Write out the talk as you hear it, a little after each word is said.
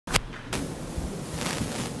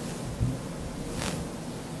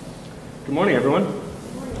Good morning, everyone.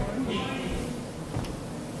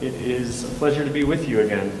 It is a pleasure to be with you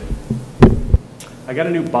again. I got a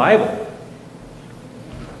new Bible,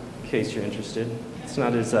 in case you're interested. It's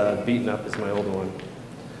not as beaten up as my old one.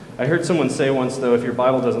 I heard someone say once, though, if your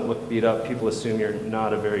Bible doesn't look beat up, people assume you're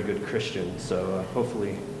not a very good Christian. So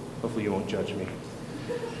hopefully you won't judge me.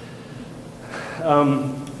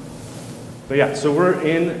 But yeah, so we're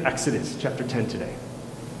in Exodus chapter 10 today,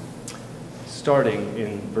 starting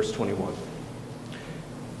in verse 21.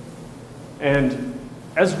 And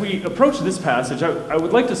as we approach this passage, I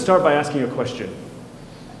would like to start by asking a question.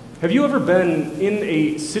 Have you ever been in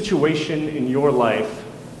a situation in your life,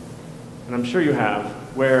 and I'm sure you have,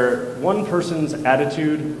 where one person's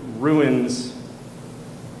attitude ruins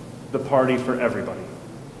the party for everybody?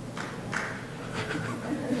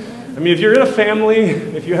 I mean, if you're in a family,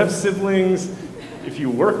 if you have siblings, if you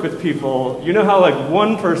work with people, you know how like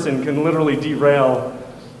one person can literally derail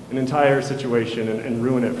an entire situation and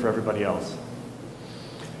ruin it for everybody else.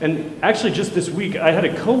 And actually just this week, I had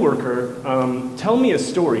a coworker tell me a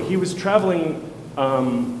story. He was traveling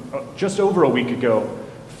just over a week ago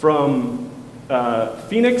from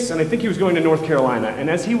Phoenix, and I think he was going to North Carolina. And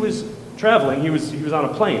as he was traveling, he was on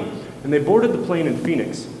a plane, and they boarded the plane in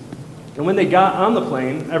Phoenix. And when they got on the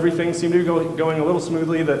plane, everything seemed to be going a little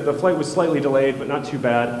smoothly. The flight was slightly delayed, but not too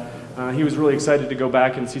bad. He was really excited to go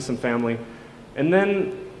back and see some family. And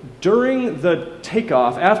then during the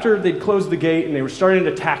takeoff, after they'd closed the gate and they were starting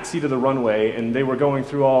to taxi to the runway and they were going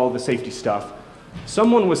through all the safety stuff,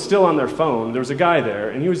 someone was still on their phone. There was a guy there,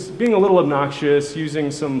 and he was being a little obnoxious, using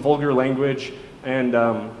some vulgar language, and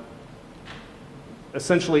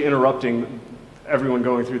essentially interrupting everyone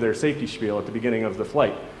going through their safety spiel at the beginning of the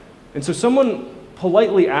flight. And so someone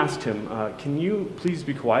politely asked him, can you please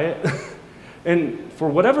be quiet? And for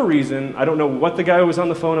whatever reason, I don't know what the guy was on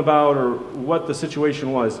the phone about or what the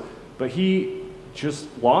situation was, but he just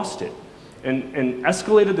lost it and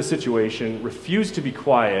escalated the situation, refused to be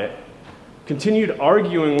quiet, continued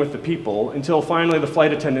arguing with the people until finally the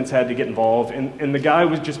flight attendants had to get involved, and the guy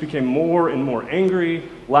just became more and more angry,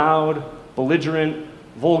 loud, belligerent,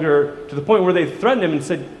 vulgar, to the point where they threatened him and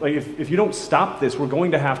said, like, if you don't stop this, we're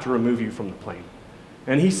going to have to remove you from the plane.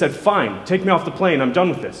 And he said, fine, take me off the plane, I'm done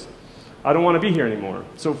with this. I don't want to be here anymore.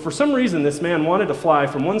 So for some reason, this man wanted to fly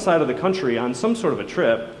from one side of the country on some sort of a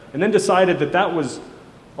trip, and then decided that that was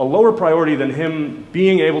a lower priority than him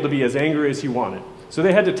being able to be as angry as he wanted. So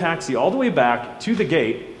they had to taxi all the way back to the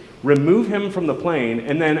gate, remove him from the plane,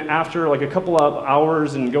 and then after like a couple of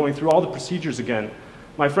hours and going through all the procedures again,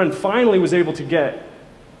 my friend finally was able to get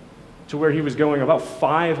to where he was going about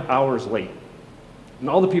 5 hours late. And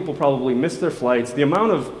all the people probably missed their flights. The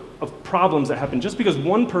amount of problems that happened just because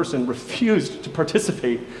one person refused to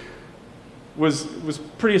participate was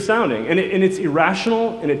pretty astounding. And it's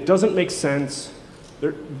irrational, and it doesn't make sense.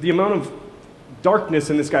 The amount of darkness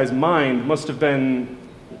in this guy's mind must have been,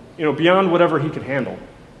 beyond whatever he could handle.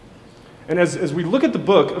 And as we look at the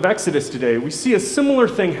book of Exodus today, we see a similar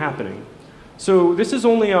thing happening. So this is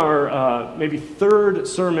only our maybe third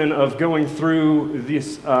sermon of going through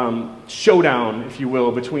this showdown, if you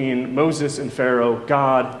will, between Moses and Pharaoh,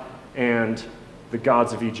 God and the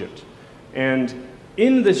gods of Egypt. And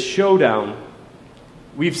in this showdown,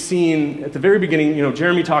 we've seen at the very beginning,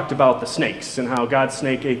 Jeremy talked about the snakes and how God's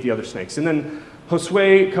snake ate the other snakes. And then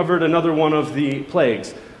Josue covered another one of the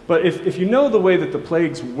plagues. But if you know the way that the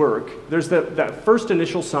plagues work, there's that first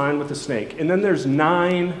initial sign with the snake, and then there's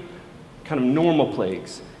 9 kind of normal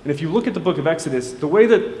plagues. And if you look at the book of Exodus, the way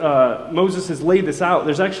that Moses has laid this out,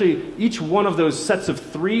 there's actually each one of those sets of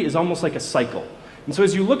 3 is almost like a cycle. And so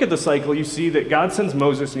as you look at the cycle, you see that God sends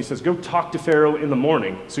Moses and he says, go talk to Pharaoh in the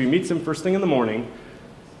morning. So he meets him first thing in the morning.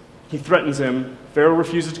 He threatens him. Pharaoh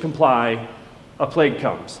refuses to comply. A plague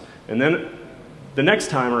comes. And then the next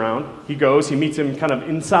time around, he goes, he meets him kind of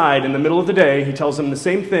inside in the middle of the day. He tells him the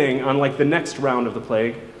same thing on like the next round of the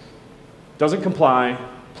plague. Doesn't comply.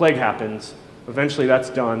 Plague happens. Eventually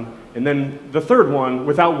that's done. And then the third one,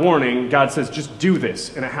 without warning, God says, just do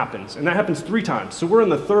this, and it happens. And that happens 3 times. So we're in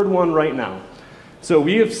the third one right now. So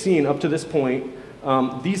we have seen up to this point,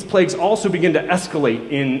 these plagues also begin to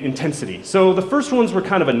escalate in intensity. So the first ones were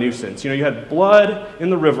kind of a nuisance. You had blood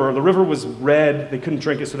in the river. The river was red. They couldn't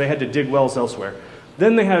drink it, so they had to dig wells elsewhere.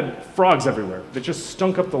 Then they had frogs everywhere that just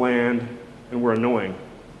stunk up the land and were annoying.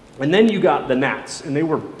 And then you got the gnats, and they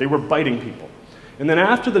were biting people. And then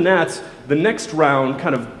after the gnats, the next round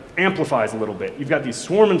kind of amplifies a little bit. You've got these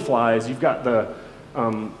swarming flies. You've got the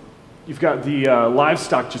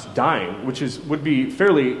livestock just dying, which would be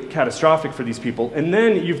fairly catastrophic for these people. And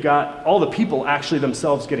then you've got all the people actually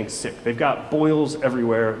themselves getting sick. They've got boils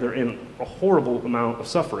everywhere. They're in a horrible amount of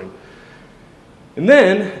suffering. And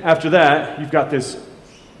then, after that, you've got this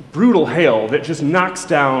brutal hail that just knocks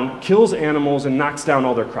down, kills animals, and knocks down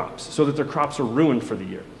all their crops, so that their crops are ruined for the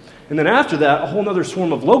year. And then after that, a whole other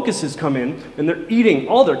swarm of locusts come in, and they're eating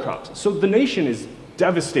all their crops. So the nation is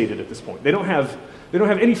devastated at this point. They don't have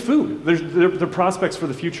any food. Their prospects for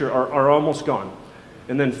the future are almost gone.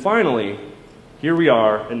 And then finally, here we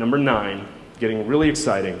are at number 9, getting really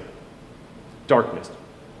exciting, darkness.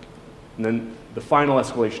 And then the final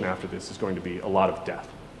escalation after this is going to be a lot of death.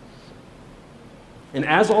 And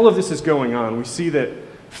as all of this is going on, we see that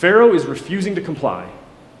Pharaoh is refusing to comply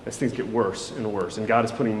as things get worse and worse. And God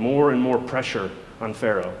is putting more and more pressure on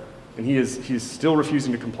Pharaoh. And he is still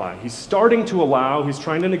refusing to comply. He's starting to allow, he's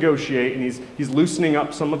trying to negotiate, and he's loosening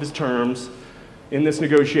up some of his terms in this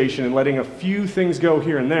negotiation and letting a few things go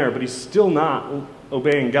here and there, but he's still not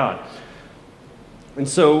obeying God. And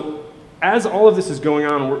so, as all of this is going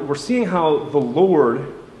on, we're seeing how the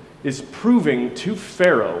Lord is proving to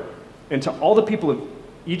Pharaoh and to all the people of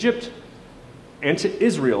Egypt and to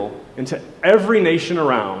Israel and to every nation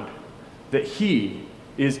around that he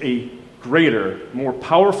is a greater, more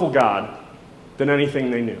powerful God than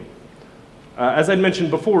anything they knew. As I'd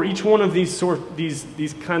mentioned before, each one of these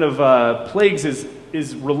kind of plagues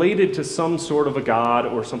is related to some sort of a god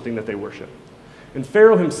or something that they worship. And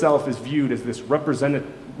Pharaoh himself is viewed as this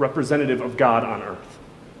representative of God on earth.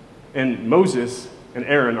 And Moses and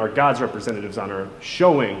Aaron are God's representatives on earth,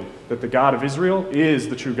 showing that the God of Israel is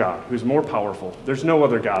the true God, who's more powerful. There's no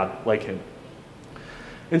other God like him.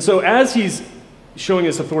 And so as he's showing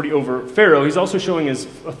his authority over Pharaoh, he's also showing his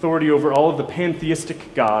authority over all of the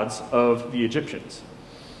pantheistic gods of the Egyptians.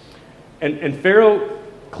 And Pharaoh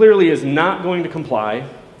clearly is not going to comply,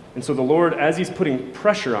 and so the Lord, as he's putting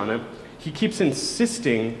pressure on him, he keeps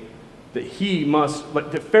insisting that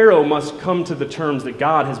that Pharaoh must come to the terms that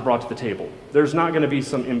God has brought to the table. There's not going to be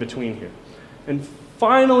some in-between here. And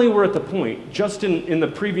finally, we're at the point, just in the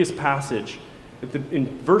previous passage,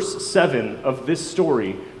 in verse 7 of this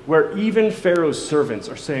story, where even Pharaoh's servants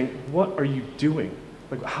are saying, "What are you doing?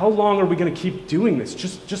 Like, how long are we going to keep doing this?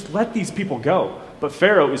 Just let these people go." But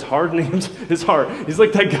Pharaoh is hardening his heart. He's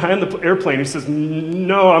like that guy on the airplane who says,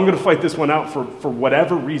 "No, I'm going to fight this one out for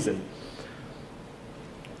whatever reason."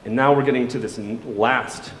 And now we're getting to this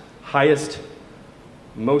last, highest,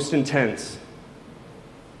 most intense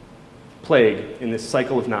plague in this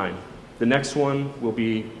cycle of 9. The next one will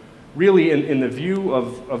be really, in the view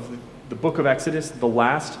of the book of Exodus, the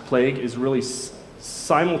last plague is really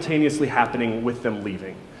simultaneously happening with them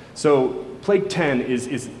leaving. So plague 10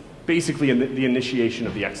 is basically the initiation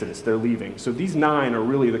of the Exodus. They're leaving. So these 9 are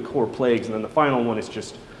really the core plagues, and then the final one is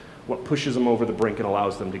just what pushes them over the brink and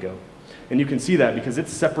allows them to go. And you can see that because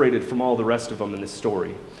it's separated from all the rest of them in this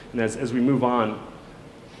story. And as we move on,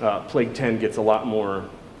 plague 10 gets a lot more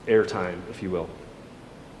airtime, if you will.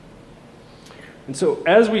 And so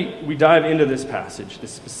as we dive into this passage,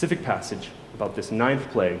 this specific passage about this 9th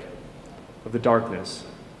plague of the darkness,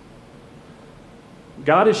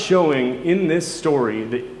 God is showing in this story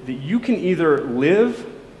that you can either live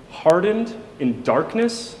hardened in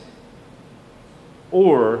darkness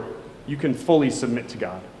or you can fully submit to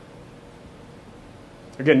God.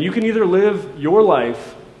 Again, you can either live your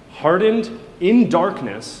life hardened in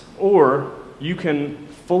darkness or you can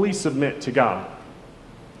fully submit to God.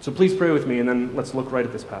 So please pray with me, and then let's look right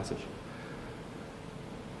at this passage.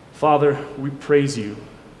 Father, we praise you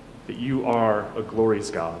that you are a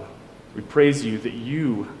glorious God. We praise you that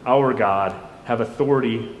you, our God, have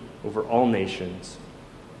authority over all nations,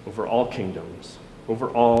 over all kingdoms, over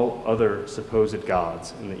all other supposed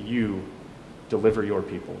gods, and that you deliver your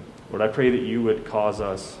people. Lord, I pray that you would cause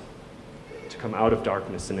us to come out of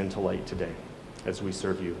darkness and into light today as we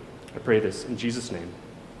serve you. I pray this in Jesus' name.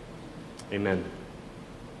 Amen.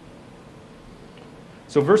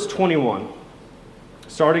 So verse 21,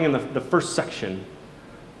 starting in the first section,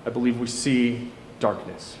 I believe we see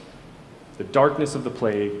darkness. The darkness of the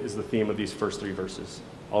plague is the theme of these first 3 verses.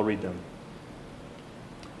 I'll read them.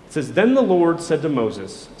 It says, "Then the Lord said to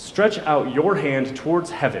Moses, 'Stretch out your hand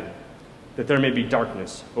towards heaven, that there may be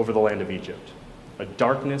darkness over the land of Egypt, a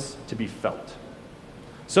darkness to be felt.'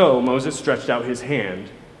 So Moses stretched out his hand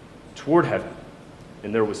toward heaven,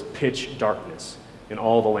 and there was pitch darkness in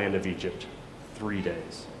all the land of Egypt 3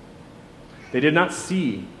 days. They did not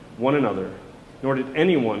see one another, nor did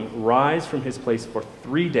anyone rise from his place for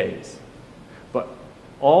 3 days. But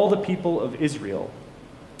all the people of Israel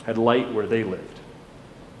had light where they lived."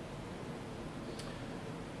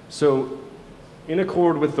 So, in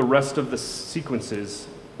accord with the rest of the sequences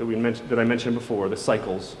that I mentioned before, the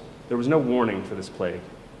cycles, there was no warning for this plague.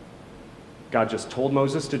 God just told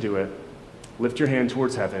Moses to do it, lift your hand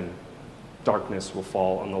towards heaven, darkness will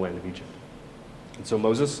fall on the land of Egypt. And so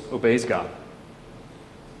Moses obeys God.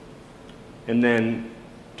 And then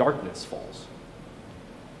darkness falls.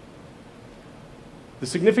 The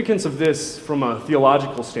significance of this from a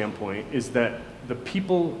theological standpoint is that the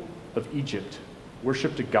people of Egypt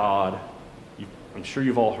worshiped a god. I'm sure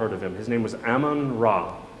you've all heard of him. His name was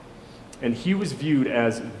Amun-Ra. And he was viewed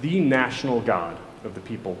as the national god of the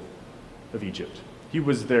people of Egypt. He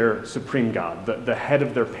was their supreme god, the head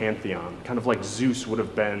of their pantheon, kind of like Zeus would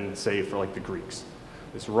have been, say, for like the Greeks.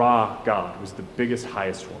 This Ra god was the biggest,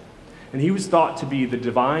 highest one. And he was thought to be the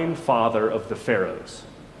divine father of the pharaohs.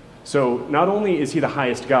 So not only is he the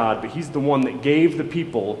highest god, but he's the one that gave the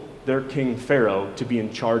people their king Pharaoh to be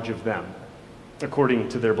in charge of them, according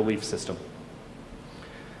to their belief system.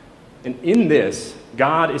 And in this,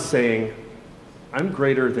 God is saying, I'm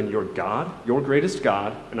greater than your God, your greatest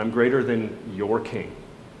God, and I'm greater than your king.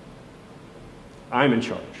 I'm in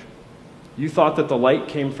charge. You thought that the light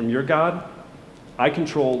came from your God? I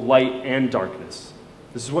control light and darkness.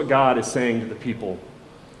 This is what God is saying to the people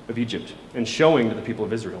of Egypt and showing to the people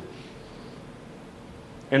of Israel.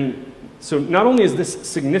 And so not only is this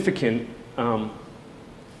significant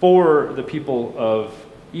for the people of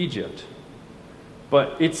Egypt,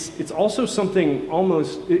 but it's also something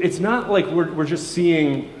almost, it's not like we're just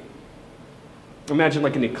seeing, imagine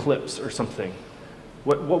like an eclipse or something.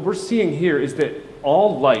 What we're seeing here is that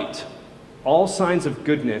all light, all signs of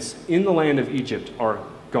goodness in the land of Egypt are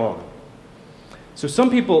gone. So some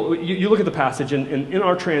people, you look at the passage, and in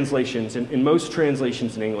our translations, in most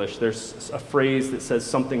translations in English, there's a phrase that says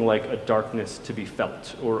something like a darkness to be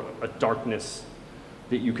felt, or a darkness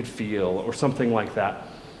that you could feel, or something like that.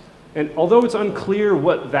 And although it's unclear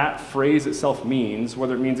what that phrase itself means,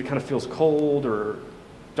 whether it means it kind of feels cold or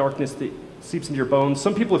darkness that seeps into your bones,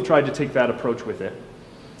 some people have tried to take that approach with it.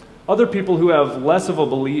 Other people who have less of a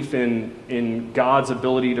belief in God's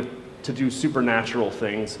ability to do supernatural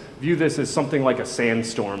things view this as something like a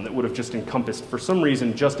sandstorm that would have just encompassed, for some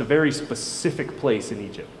reason, just a very specific place in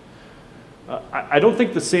Egypt. I don't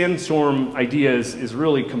think the sandstorm idea is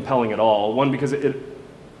really compelling at all. One, because it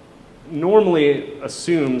normally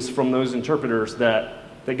assumes from those interpreters that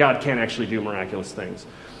God can't actually do miraculous things.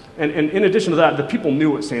 And in addition to that, the people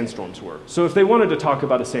knew what sandstorms were. So if they wanted to talk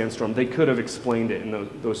about a sandstorm, they could have explained it in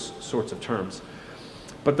those sorts of terms.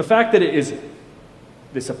 But the fact that it is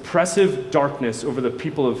this oppressive darkness over the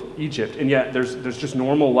people of Egypt, and yet there's just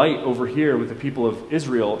normal light over here with the people of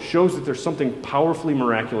Israel, shows that there's something powerfully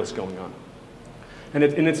miraculous going on. And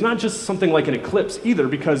it's not just something like an eclipse either,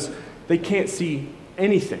 because they can't see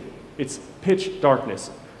anything. It's pitch darkness.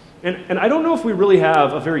 And I don't know if we really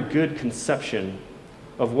have a very good conception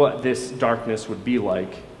of what this darkness would be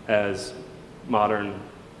like as modern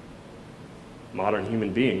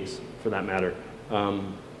human beings, for that matter.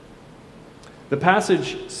 The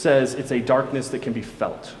passage says it's a darkness that can be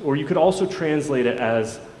felt, or you could also translate it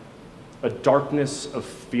as a darkness of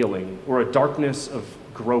feeling, or a darkness of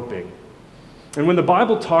groping. And when the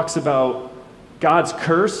Bible talks about God's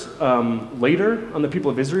curse later on the people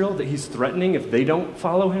of Israel, that he's threatening if they don't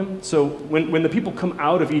follow him. So when the people come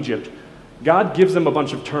out of Egypt, God gives them a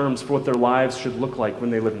bunch of terms for what their lives should look like when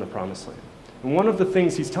they live in the Promised Land. And one of the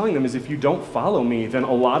things he's telling them is, if you don't follow me, then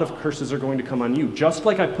a lot of curses are going to come on you, just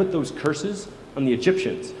like I put those curses on the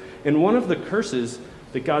Egyptians. And one of the curses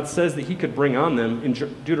that God says that he could bring on them in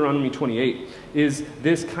Deuteronomy 28 is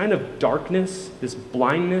this kind of darkness, this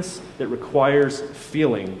blindness that requires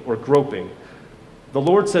feeling or groping. The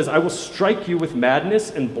Lord says, I will strike you with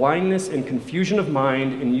madness and blindness and confusion of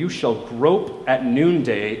mind, and you shall grope at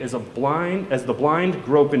noonday as the blind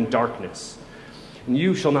grope in darkness, and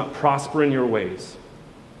you shall not prosper in your ways.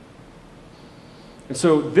 And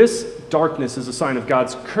so this darkness is a sign of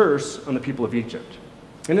God's curse on the people of Egypt.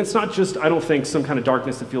 And it's not just, I don't think, some kind of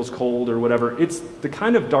darkness that feels cold or whatever. It's the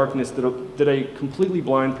kind of darkness that a completely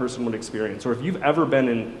blind person would experience. Or if you've ever been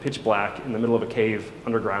in pitch black in the middle of a cave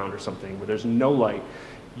underground or something where there's no light,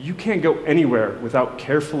 you can't go anywhere without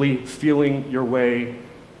carefully feeling your way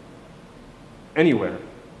anywhere.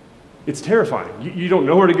 It's terrifying. You don't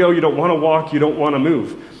know where to go, you don't want to walk, you don't want to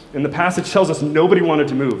move. And the passage tells us nobody wanted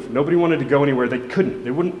to move. Nobody wanted to go anywhere. They couldn't.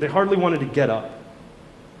 They hardly wanted to get up.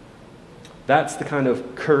 That's the kind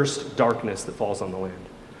of cursed darkness that falls on the land.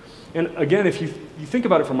 And again, if you think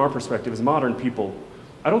about it from our perspective as modern people,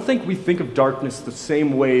 I don't think we think of darkness the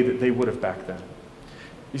same way that they would have back then.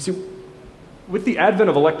 You see, with the advent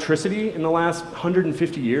of electricity in the last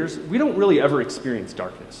 150 years, we don't really ever experience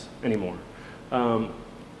darkness anymore. A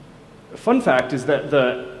fun fact is that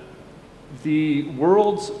the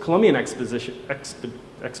world's Columbian expedition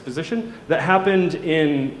exposition, that happened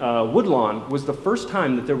in Woodlawn was the first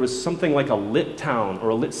time that there was something like a lit town or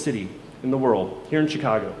a lit city in the world, here in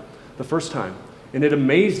Chicago, the first time. And it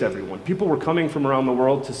amazed everyone. People were coming from around the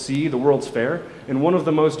world to see the World's Fair, and one of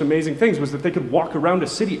the most amazing things was that they could walk around a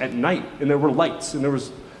city at night, and there were lights, and there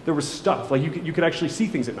was stuff. Like you could actually see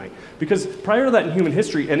things at night. Because prior to that in human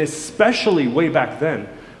history, and especially way back then,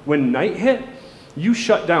 when night hit, you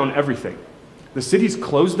shut down everything. The cities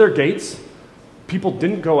closed their gates, people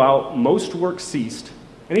didn't go out, most work ceased.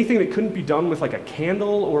 Anything that couldn't be done with like a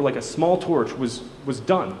candle or like a small torch was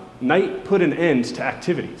done. Night put an end to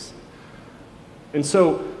activities. And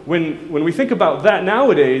so when we think about that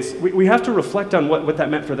nowadays, we have to reflect on what that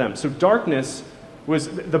meant for them. So darkness was,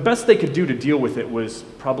 the best they could do to deal with it was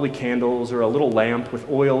probably candles or a little lamp with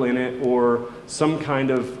oil in it or some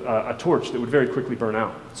kind of a torch that would very quickly burn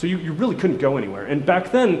out. So you really couldn't go anywhere. And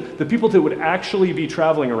back then, the people that would actually be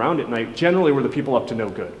traveling around at night generally were the people up to no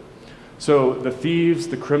good. So the thieves,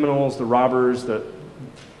 the criminals, the robbers, the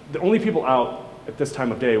only people out at this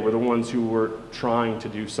time of day were the ones who were trying to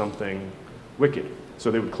do something wicked.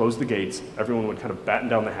 So they would close the gates, everyone would kind of batten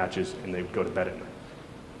down the hatches, and they would go to bed at night.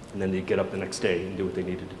 And then they'd get up the next day and do what they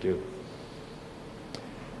needed to do.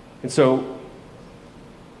 And so,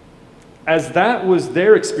 as that was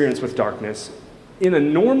their experience with darkness, in a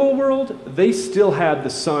normal world, they still had the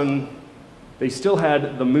sun, they still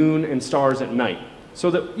had the moon and stars at night.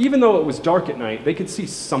 So that even though it was dark at night, they could see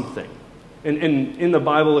something. And in the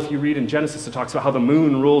Bible, if you read in Genesis, it talks about how the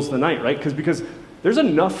moon rules the night, right? Because there's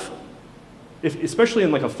enough, especially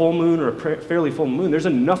in like a full moon or a fairly full moon, there's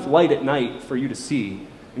enough light at night for you to see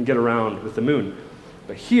and get around with the moon.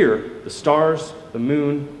 But here, the stars, the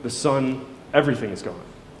moon, the sun, everything is gone.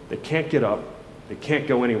 They can't get up. They can't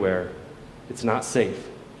go anywhere. It's not safe.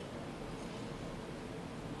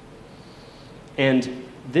 And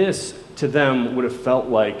this, to them, would have felt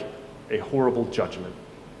like a horrible judgment.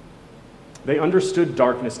 They understood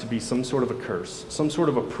darkness to be some sort of a curse, some sort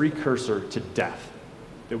of a precursor to death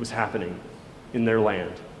that was happening in their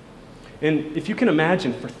land. And if you can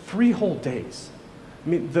imagine, for 3 whole days, I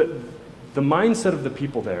mean, the mindset of the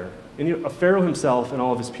people there, and Pharaoh himself and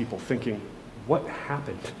all of his people thinking, what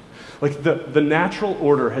happened? Like the natural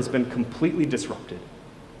order has been completely disrupted.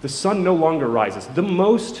 The sun no longer rises. The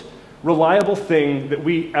most reliable thing that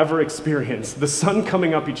we ever experience, the sun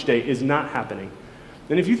coming up each day, is not happening.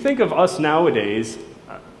 And if you think of us nowadays,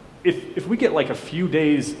 if we get like a few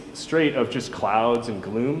days straight of just clouds and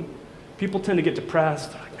gloom, people tend to get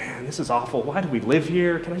depressed. They're like, man, this is awful. Why do we live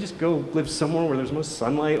here? Can I just go live somewhere where there's most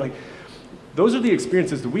sunlight? Like, those are the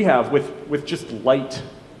experiences that we have with just light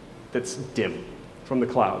that's dim from the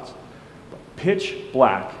clouds. But pitch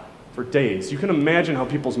black for days. You can imagine how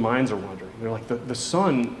people's minds are wandering. They're like, the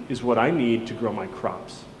sun is what I need to grow my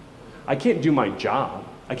crops. I can't do my job.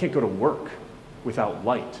 I can't go to work without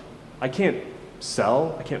light. I can't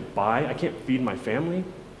sell. I can't buy. I can't feed my family.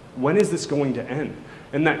 When is this going to end?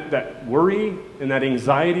 And that worry and that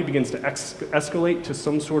anxiety begins to escalate to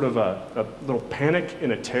some sort of a little panic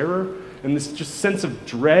and a terror, and this just sense of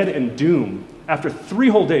dread and doom. After 3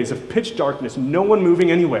 whole days of pitch darkness, no one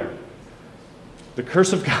moving anywhere, the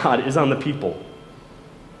curse of God is on the people.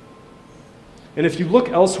 And if you look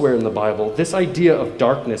elsewhere in the Bible, this idea of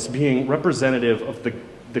darkness being representative of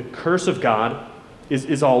the curse of God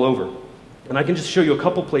is all over. And I can just show you a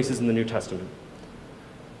couple places in the New Testament.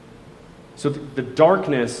 So the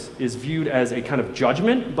darkness is viewed as a kind of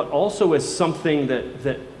judgment, but also as something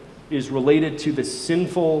that is related to the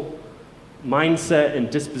sinful mindset and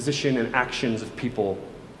disposition and actions of people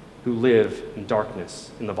who live in darkness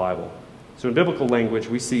in the Bible. So in biblical language,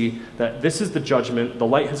 we see that this is the judgment. The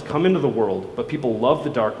light has come into the world, but people love the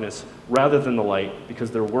darkness rather than the light because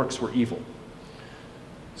their works were evil.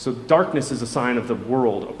 So darkness is a sign of the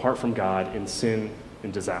world apart from God in sin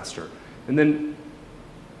and disaster. And then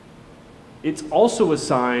it's also a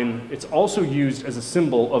sign, it's also used as a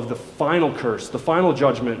symbol of the final curse, the final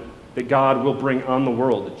judgment that God will bring on the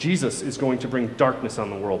world. Jesus is going to bring darkness on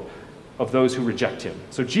the world of those who reject him.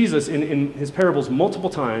 So Jesus, in his parables multiple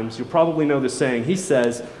times, you'll probably know this saying, he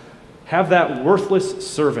says, have that worthless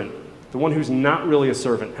servant, the one who's not really a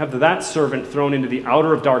servant, have that servant thrown into the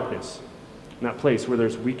outer of darkness, in that place where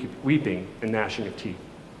there's weeping and gnashing of teeth.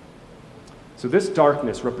 So this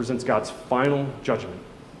darkness represents God's final judgment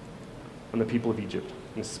on the people of Egypt,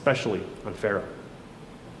 and especially on Pharaoh.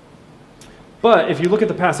 But if you look at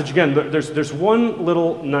the passage again, there's one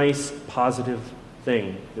little nice positive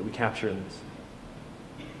thing that we capture in this.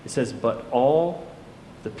 It says, but all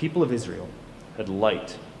the people of Israel had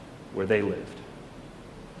light where they lived.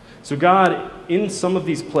 So God, in some of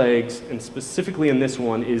these plagues, and specifically in this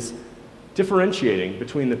one, is differentiating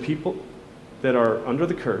between the people that are under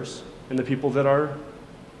the curse and the people that are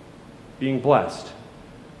being blessed.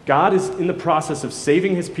 God is in the process of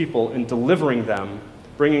saving his people and delivering them,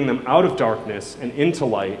 bringing them out of darkness and into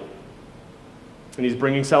light, and he's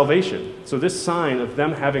bringing salvation. So this sign of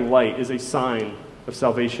them having light is a sign of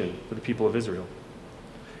salvation for the people of Israel.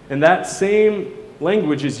 And that same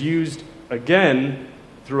language is used again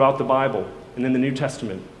throughout the Bible and in the New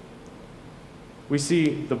Testament. We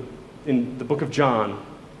see in the book of John,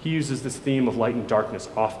 he uses this theme of light and darkness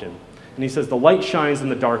often. And he says, the light shines in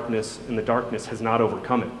the darkness, and the darkness has not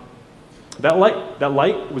overcome it. That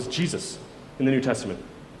light was Jesus in the New Testament.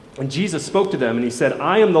 And Jesus spoke to them, and he said,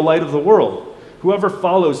 I am the light of the world. Whoever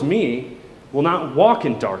follows me will not walk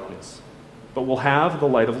in darkness, but will have the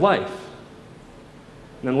light of life.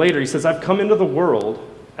 And then later he says, I've come into the world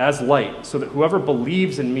as light, so that whoever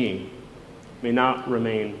believes in me may not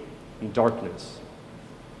remain in darkness.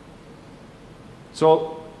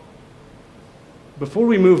 So, before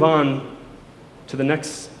we move on to the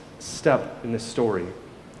next step in this story,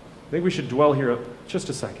 I think we should dwell here just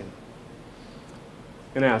a second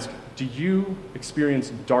and ask, do you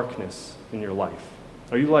experience darkness in your life?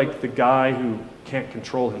 Are you like the guy who can't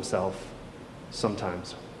control himself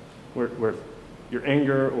sometimes, where your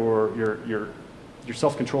anger or your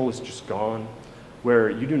self-control is just gone,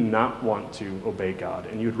 where you do not want to obey God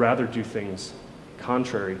and you'd rather do things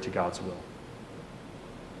contrary to God's will?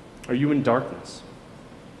 Are you in darkness?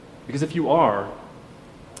 Because if you are,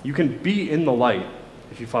 you can be in the light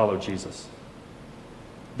if you follow Jesus.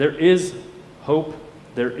 There is hope,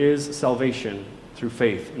 there is salvation through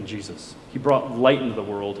faith in Jesus. He brought light into the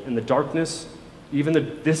world, and the darkness,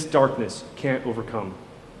 even this darkness, can't overcome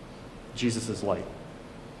Jesus' light.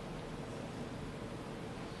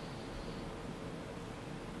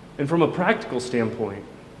 And from a practical standpoint,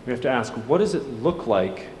 we have to ask, what does it look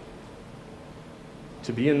like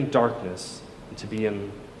to be in darkness and to be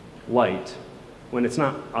in light when it's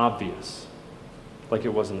not obvious, like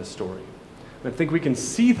it was in this story? And I think we can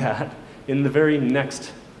see that in the very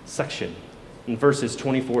next section, in verses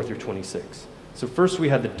 24 through 26. So first we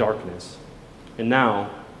had the darkness, and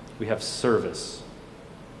now we have service.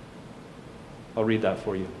 I'll read that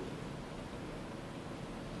for you.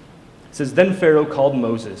 It says, Then Pharaoh called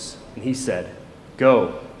Moses, and he said,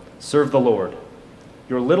 Go, serve the Lord.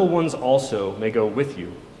 Your little ones also may go with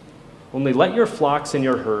you. Only let your flocks and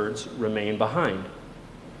your herds remain behind.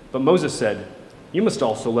 But Moses said, You must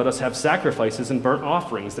also let us have sacrifices and burnt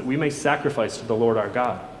offerings, that we may sacrifice to the Lord our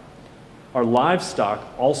God. Our livestock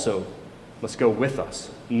also must go with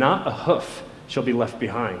us. Not a hoof shall be left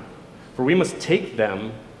behind, for we must take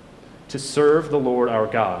them to serve the Lord our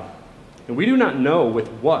God. And we do not know with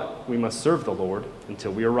what we must serve the Lord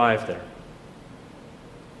until we arrive there.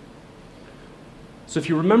 So if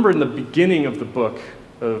you remember in the beginning of the book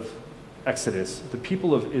of Exodus, the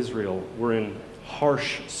people of Israel were in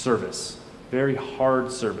harsh service, very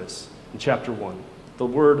hard service. In chapter 1, the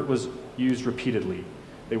word was used repeatedly.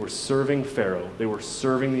 They were serving Pharaoh. They were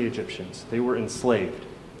serving the Egyptians. They were enslaved.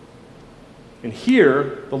 And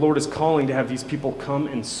here, the Lord is calling to have these people come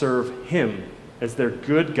and serve him as their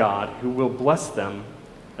good God who will bless them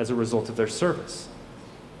as a result of their service.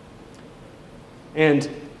 And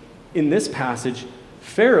in this passage,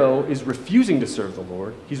 Pharaoh is refusing to serve the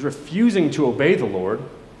Lord. He's refusing to obey the Lord.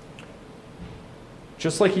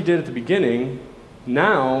 Just like he did at the beginning,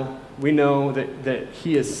 now we know that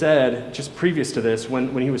he has said, just previous to this,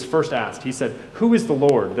 when he was first asked, he said, Who is the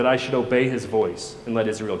Lord that I should obey his voice and let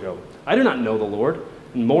Israel go? I do not know the Lord,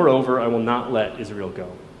 and moreover, I will not let Israel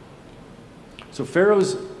go. So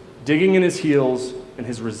Pharaoh's digging in his heels, and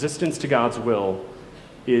his resistance to God's will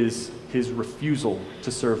is his refusal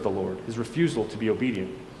to serve the Lord, his refusal to be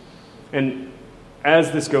obedient. And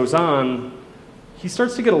as this goes on, he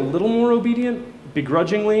starts to get a little more obedient,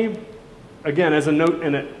 begrudgingly. Again, as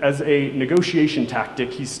a negotiation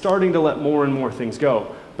tactic, he's starting to let more and more things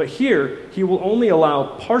go. But here, he will only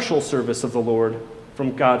allow partial service of the Lord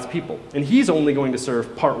from God's people. And he's only going to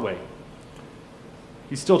serve part way.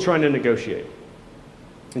 He's still trying to negotiate.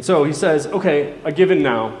 And so he says, okay, I give in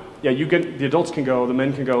now. Yeah, the adults can go, the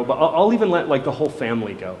men can go, but I'll even let the whole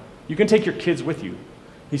family go. You can take your kids with you.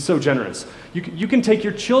 He's so generous. You can take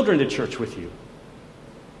your children to church with you.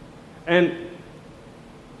 And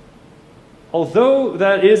although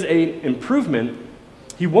that is an improvement,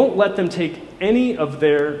 he won't let them take any of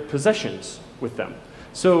their possessions with them.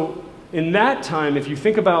 So in that time, if you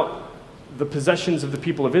think about the possessions of the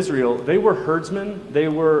people of Israel, they were herdsmen. They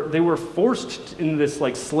were forced in this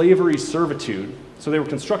slavery servitude. So they were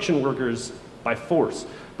construction workers by force.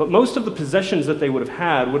 but most of the possessions that they would have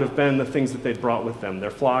had would have been the things that they'd brought with them. Their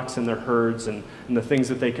flocks and their herds and the things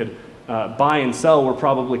that they could buy and sell were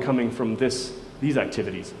probably coming from these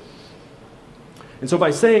activities. And so by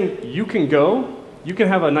saying, you can go, you can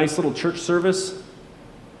have a nice little church service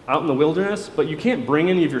out in the wilderness, but you can't bring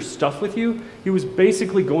any of your stuff with you, he was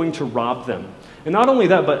basically going to rob them. And not only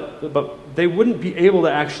that, but they wouldn't be able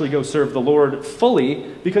to actually go serve the Lord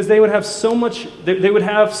fully because they would have so much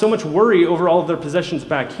worry over all of their possessions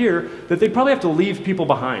back here that they'd probably have to leave people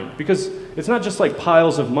behind, because it's not just like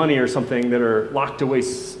piles of money or something that are locked away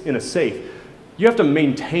in a safe. You have to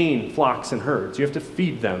maintain flocks and herds. You have to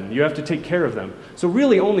feed them. You have to take care of them. So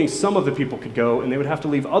really only some of the people could go, and they would have to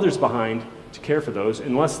leave others behind to care for those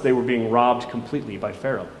unless they were being robbed completely by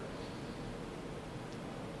Pharaoh.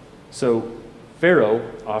 So Pharaoh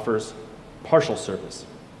offers partial service.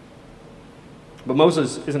 But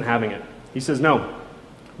Moses isn't having it. He says, no,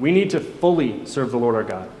 we need to fully serve the Lord our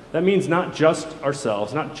God. That means not just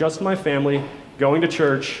ourselves, not just my family going to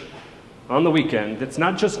church on the weekend. It's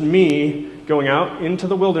not just me going out into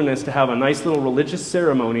the wilderness to have a nice little religious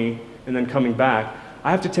ceremony and then coming back. I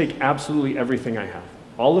have to take absolutely everything I have.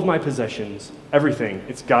 All of my possessions, everything,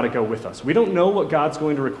 it's got to go with us. We don't know what God's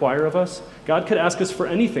going to require of us. God could ask us for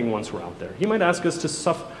anything once we're out there. He might ask us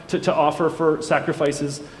to offer for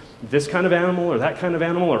sacrifices this kind of animal or that kind of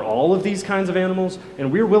animal or all of these kinds of animals,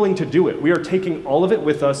 and we're willing to do it. We are taking all of it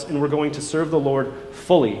with us, and we're going to serve the Lord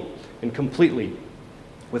fully and completely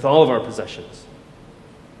with all of our possessions.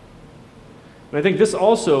 And I think this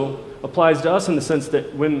also applies to us in the sense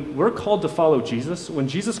that when we're called to follow Jesus, when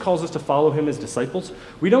Jesus calls us to follow him as disciples,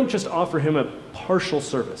 we don't just offer him a partial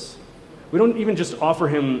service. We don't even just offer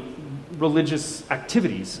him religious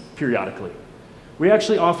activities periodically. We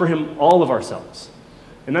actually offer him all of ourselves.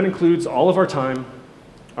 And that includes all of our time,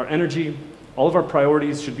 our energy, all of our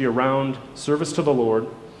priorities should be around service to the Lord.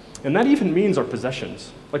 And that even means our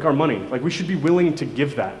possessions, like our money. Like we should be willing to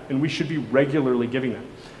give that, and we should be regularly giving that.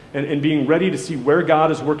 And being ready to see where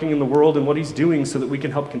God is working in the world and what he's doing so that we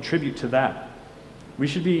can help contribute to that. We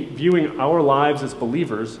should be viewing our lives as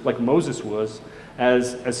believers, like Moses was,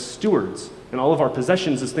 as stewards, and all of our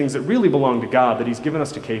possessions as things that really belong to God, that he's given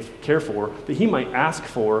us to care for, that he might ask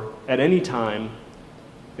for at any time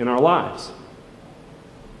in our lives.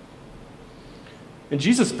 And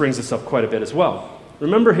Jesus brings this up quite a bit as well.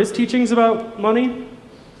 Remember his teachings about money?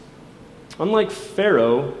 Unlike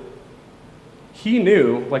Pharaoh, he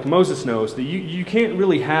knew, like Moses knows, that you can't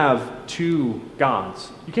really have two gods.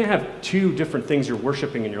 You can't have two different things you're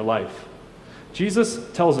worshiping in your life. Jesus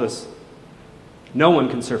tells us no one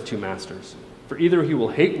can serve two masters. For either he will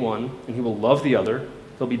hate one and he will love the other,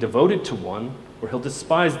 he'll be devoted to one, or he'll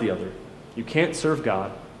despise the other. You can't serve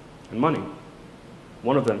God and money.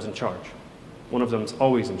 One of them's in charge. One of them's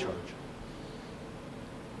always in charge.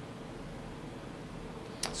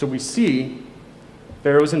 So we see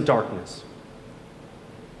Pharaoh's in darkness.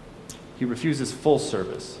 He refuses full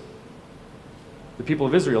service. The people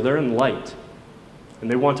of Israel, they're in light,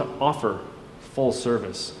 and they want to offer full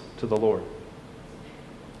service to the Lord.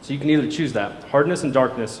 So you can either choose that, hardness and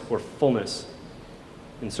darkness, or fullness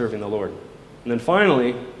in serving the Lord. And then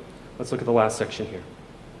finally, let's look at the last section here.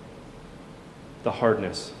 The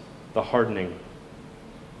hardness, the hardening.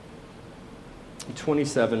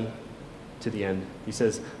 27 to the end, he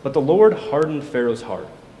says, "But the Lord hardened Pharaoh's heart,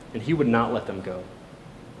 and he would not let them go.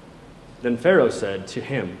 Then Pharaoh said to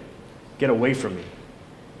him, 'Get away from me.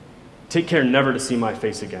 Take care never to see my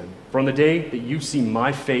face again. For on the day that you see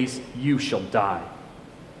my face, you shall die.'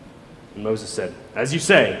 And Moses said, 'As you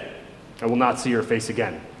say, I will not see your face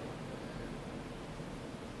again.'"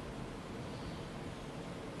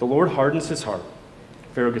 The Lord hardens his heart.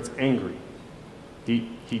 Pharaoh gets angry. He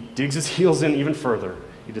digs his heels in even further.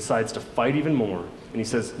 He decides to fight even more. And he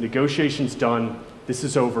says, "Negotiation's done. This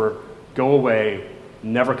is over. Go away.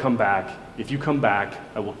 Never come back. If you come back,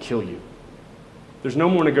 I will kill you." There's no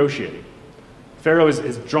more negotiating. Pharaoh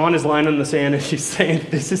has drawn his line in the sand, and he's saying,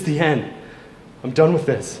 "This is the end. I'm done with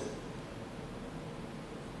this."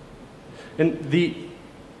 And the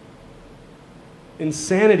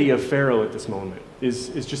insanity of Pharaoh at this moment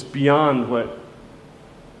is just beyond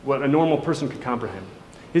what a normal person could comprehend.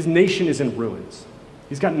 His nation is in ruins.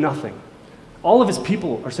 He's got nothing. All of his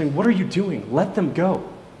people are saying, "What are you doing? Let them go."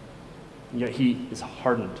 And yet he is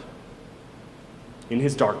hardened in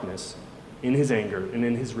his darkness, in his anger, and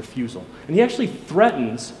in his refusal. And he actually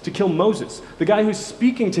threatens to kill Moses, the guy who's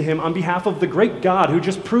speaking to him on behalf of the great God who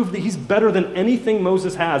just proved that he's better than anything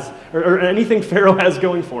Moses has, or anything Pharaoh has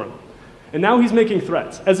going for him. And now he's making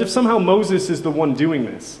threats, as if somehow Moses is the one doing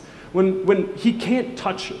this. when he can't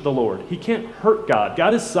touch the Lord. He can't hurt God.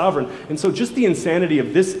 God is sovereign. And so just the insanity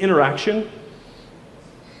of this interaction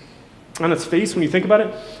on its face when you think about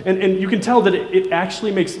it, and you can tell that it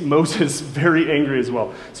actually makes Moses very angry as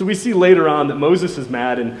well. So we see later on that Moses is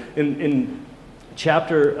mad, and in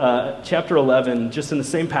chapter 11, just in the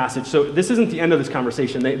same passage, so this isn't the end of this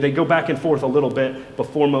conversation. They go back and forth a little bit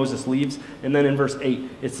before Moses leaves, and then in verse 8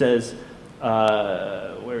 it says,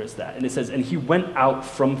 where is that? And it says, and he went out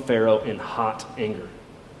from Pharaoh in hot anger.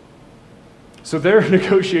 So their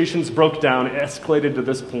negotiations broke down, it escalated to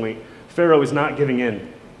this point. Pharaoh is not giving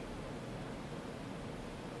in.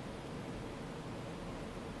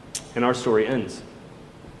 And our story ends.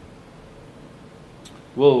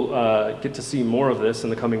 We'll get to see more of this in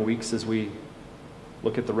the coming weeks as we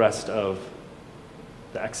look at the rest of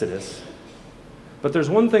the Exodus. But there's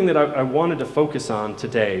one thing that I wanted to focus on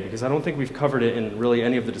today, because I don't think we've covered it in really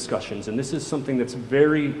any of the discussions, and this is something that's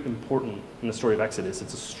very important in the story of Exodus.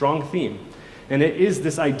 It's a strong theme, and it is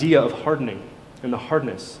this idea of hardening and the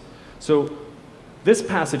hardness. So this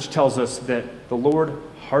passage tells us that the Lord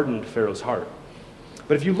hardened Pharaoh's heart.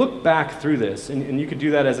 But if you look back through this, and you could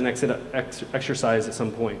do that as an exercise at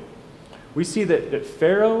some point, we see that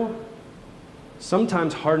Pharaoh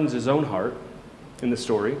sometimes hardens his own heart in the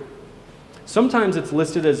story. Sometimes it's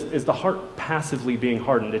listed as the heart passively being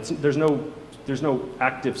hardened. There's no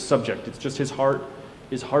active subject. It's just his heart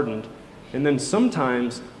is hardened. And then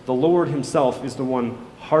sometimes the Lord himself is the one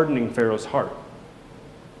hardening Pharaoh's heart.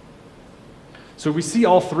 So we see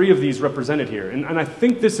all three of these represented here. And I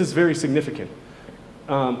think this is very significant.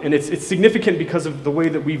 And it's significant because of the way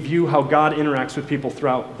that we view how God interacts with people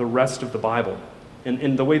throughout the rest of the Bible,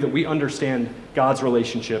 and the way that we understand God's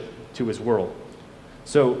relationship to his world.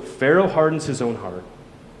 So Pharaoh hardens his own heart.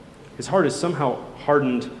 His heart is somehow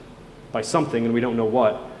hardened by something, and we don't know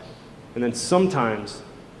what. And then sometimes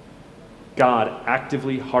God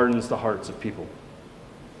actively hardens the hearts of people.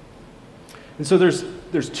 And so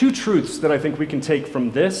there's two truths that I think we can take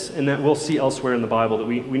from this and that we'll see elsewhere in the Bible that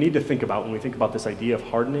we need to think about when we think about this idea of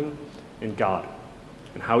hardening and God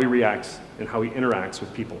and how he reacts and how he interacts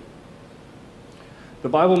with people. The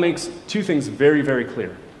Bible makes two things very, very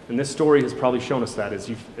clear. And this story has probably shown us that as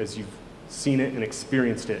you've seen it and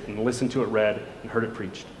experienced it and listened to it read and heard it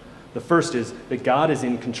preached. The first is that God is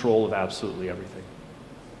in control of absolutely everything.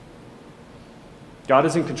 God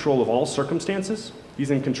is in control of all circumstances.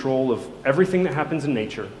 He's in control of everything that happens in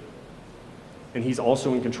nature. And he's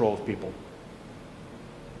also in control of people.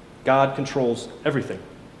 God controls everything.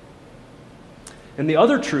 And the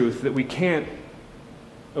other truth that we can't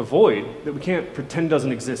avoid, that we can't pretend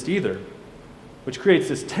doesn't exist either, which creates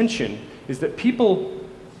this tension, is that people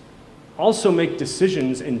also make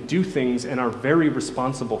decisions and do things and are very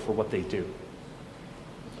responsible for what they do.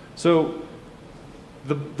 So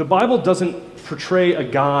the Bible doesn't portray a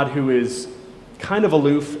God who is kind of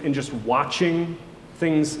aloof and just watching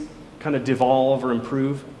things kind of devolve or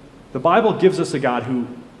improve. The Bible gives us a God who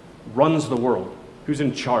runs the world, who's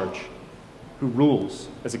in charge, who rules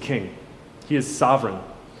as a king. He is sovereign.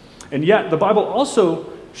 And yet the Bible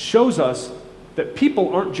also shows us that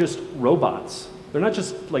people aren't just robots. They're not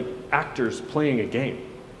just like actors playing a game.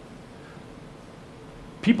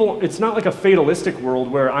 People, it's not like a fatalistic world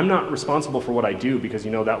where I'm not responsible for what I do because,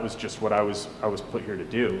 that was just what I was put here to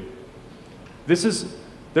do.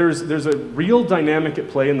 There's a real dynamic at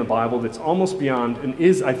play in the Bible that's almost beyond, and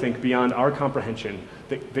is, I think, beyond our comprehension,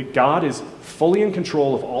 that God is fully in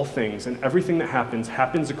control of all things, and everything that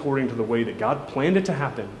happens according to the way that God planned it to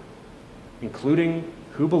happen, including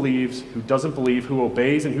who believes, who doesn't believe, who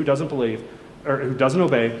obeys and who doesn't believe, or who doesn't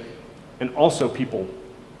obey, and also people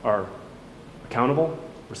are accountable,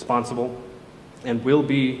 responsible, and will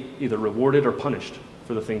be either rewarded or punished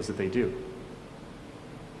for the things that they do.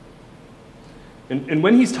 And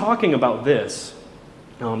when he's talking about this,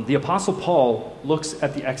 the Apostle Paul looks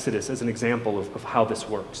at the Exodus as an example of how this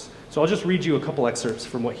works. So I'll just read you a couple excerpts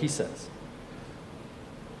from what he says.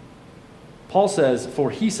 Paul says,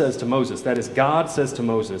 for he says to Moses, that is, God says to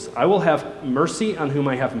Moses, I will have mercy on whom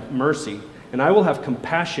I have mercy, and I will have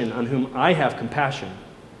compassion on whom I have compassion.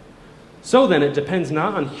 So then it depends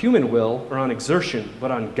not on human will or on exertion,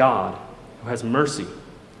 but on God, who has mercy.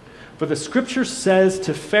 For the scripture says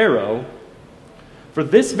to Pharaoh, for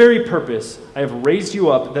this very purpose I have raised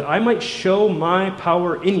you up, that I might show my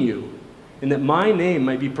power in you, and that my name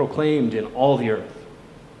might be proclaimed in all the earth.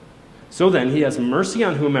 So then he has mercy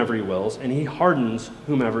on whomever he wills, and he hardens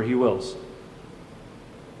whomever he wills.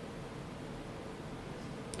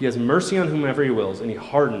 He has mercy on whomever he wills, and he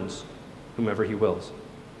hardens whomever he wills.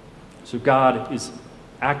 So God is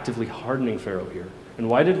actively hardening Pharaoh here. And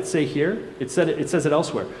why did it say here? It says it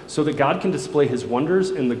elsewhere, so that God can display his wonders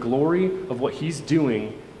and the glory of what he's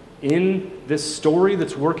doing in this story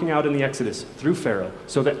that's working out in the Exodus through Pharaoh,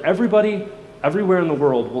 so that everybody everywhere in the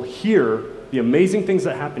world will hear the amazing things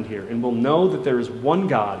that happened here and will know that there is one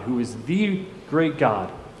God who is the great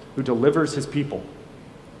God who delivers his people.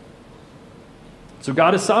 So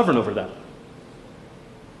God is sovereign over that.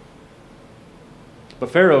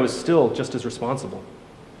 But Pharaoh is still just as responsible.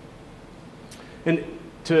 And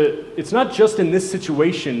it's not just in this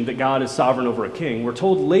situation that God is sovereign over a king. We're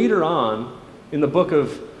told later on in the book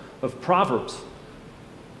of Proverbs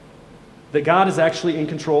that God is actually in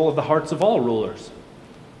control of the hearts of all rulers.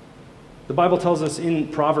 The Bible tells us in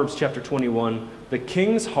Proverbs chapter 21, the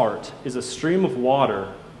king's heart is a stream of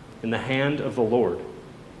water in the hand of the Lord.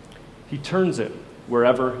 He turns it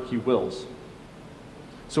wherever he wills.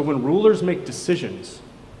 So when rulers make decisions,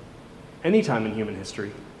 anytime in human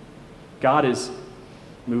history, God is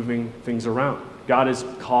moving things around. God is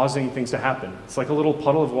causing things to happen. It's like a little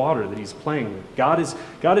puddle of water that he's playing with. God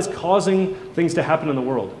is causing things to happen in the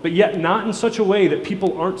world, but yet not in such a way that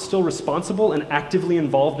people aren't still responsible and actively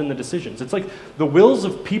involved in the decisions. It's like the wills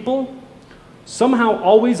of people somehow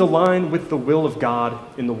always align with the will of God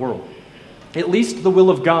in the world. At least the will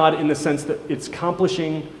of God in the sense that it's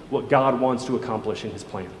accomplishing what God wants to accomplish in his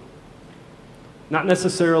plan. Not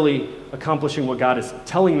necessarily accomplishing what God is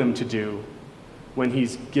telling them to do when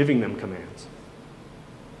he's giving them commands.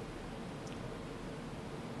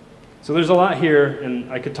 So there's a lot here,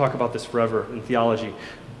 and I could talk about this forever in theology.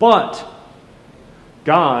 But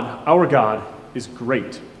God, our God, is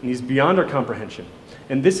great, and he's beyond our comprehension.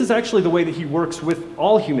 And this is actually the way that he works with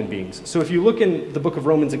all human beings. So if you look in the book of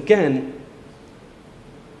Romans again,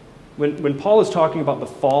 when Paul is talking about the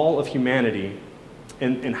fall of humanity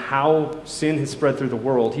and how sin has spread through the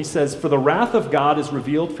world, he says, "For the wrath of God is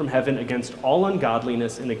revealed from heaven against all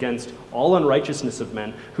ungodliness and against all unrighteousness of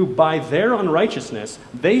men, who by their unrighteousness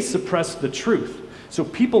they suppress the truth." So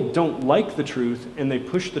people don't like the truth and they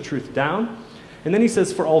push the truth down. And then he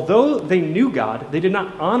says, "For although they knew God, they did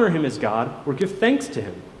not honor him as God or give thanks to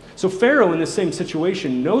him." So Pharaoh in this same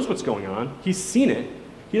situation knows what's going on. He's seen it.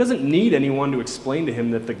 He doesn't need anyone to explain to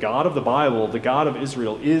him that the God of the Bible, the God of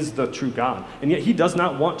Israel, is the true God. And yet he does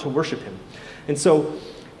not want to worship him. And so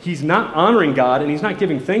he's not honoring God and he's not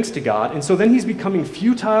giving thanks to God. And so then he's becoming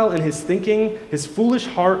futile in his thinking. His foolish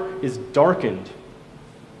heart is darkened.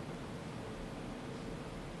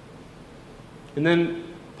 And then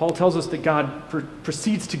Paul tells us that God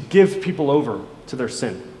proceeds to give people over to their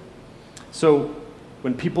sin. So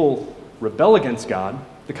when people rebel against God,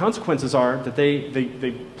 the consequences are that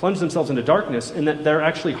they plunge themselves into darkness and that they're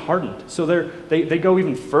actually hardened. So they go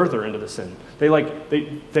even further into the sin. They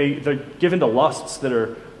give into lusts that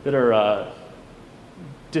are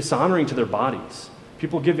dishonoring to their bodies.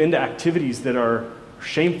 People give into activities that are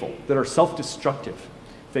shameful, that are self-destructive.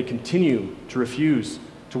 They continue to refuse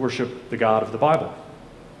to worship the God of the Bible.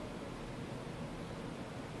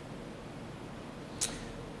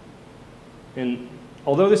 And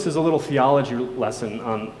although this is a little theology lesson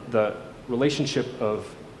on the relationship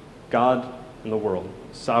of God and the world,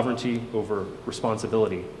 sovereignty over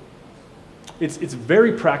responsibility, it's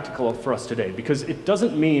very practical for us today, because it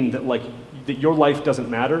doesn't mean that that your life doesn't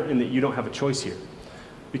matter and that you don't have a choice here.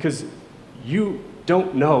 Because you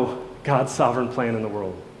don't know God's sovereign plan in the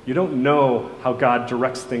world. You don't know how God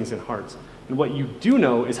directs things in hearts. And what you do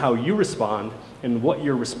know is how you respond and what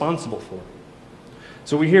you're responsible for.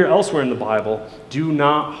 So we hear elsewhere in the Bible, do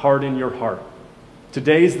not harden your heart.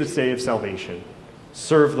 Today is the day of salvation.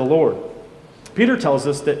 Serve the Lord. Peter tells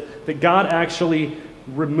us that God actually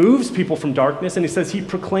removes people from darkness, and he says he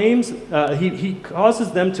proclaims, he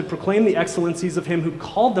causes them to proclaim the excellencies of him who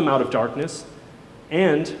called them out of darkness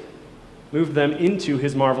and moved them into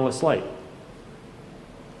his marvelous light.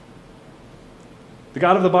 The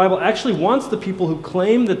God of the Bible actually wants the people who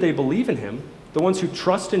claim that they believe in him, the ones who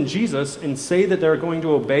trust in Jesus and say that they're going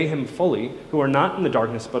to obey him fully, who are not in the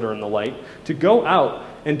darkness but are in the light, to go out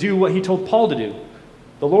and do what he told Paul to do.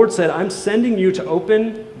 The Lord said, "I'm sending you to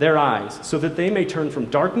open their eyes so that they may turn from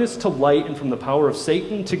darkness to light and from the power of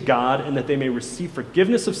Satan to God, and that they may receive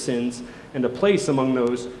forgiveness of sins and a place among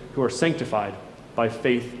those who are sanctified by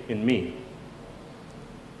faith in me."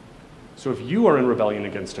 So if you are in rebellion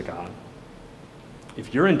against a God,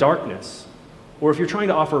 if you're in darkness, or if you're trying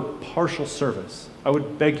to offer partial service, I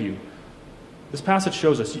would beg you, this passage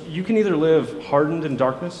shows us you can either live hardened in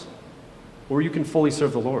darkness or you can fully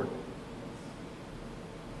serve the Lord.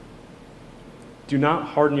 Do not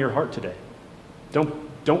harden your heart today.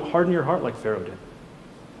 Don't harden your heart like Pharaoh did.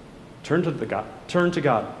 Turn to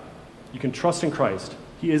God. You can trust in Christ.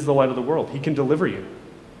 He is the light of the world. He can deliver you.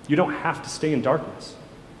 You don't have to stay in darkness.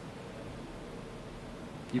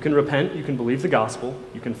 You can repent, you can believe the gospel,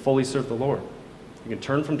 you can fully serve the Lord. You can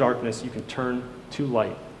turn from darkness, you can turn to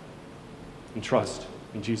light and trust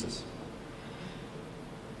in Jesus.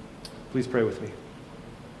 Please pray with me.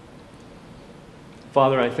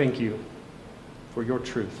 Father, I thank you for your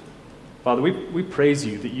truth. Father, we praise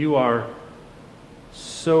you that you are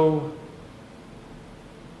so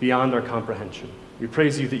beyond our comprehension. We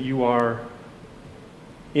praise you that you are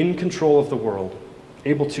in control of the world,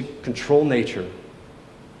 able to control nature,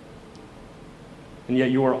 and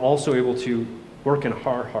yet you are also able to work in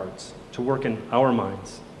our hearts, to work in our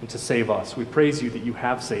minds, and to save us. We praise you that you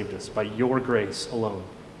have saved us by your grace alone.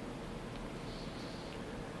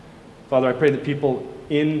 Father, I pray that people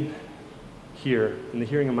in here, in the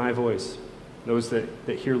hearing of my voice, those that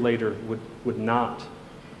hear later, would not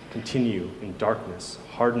continue in darkness,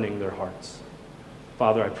 hardening their hearts.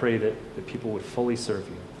 Father, I pray that people would fully serve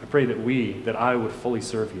you. I pray that I would fully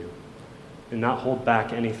serve you and not hold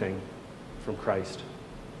back anything from Christ.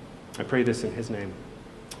 I pray this in his name.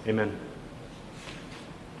 Amen.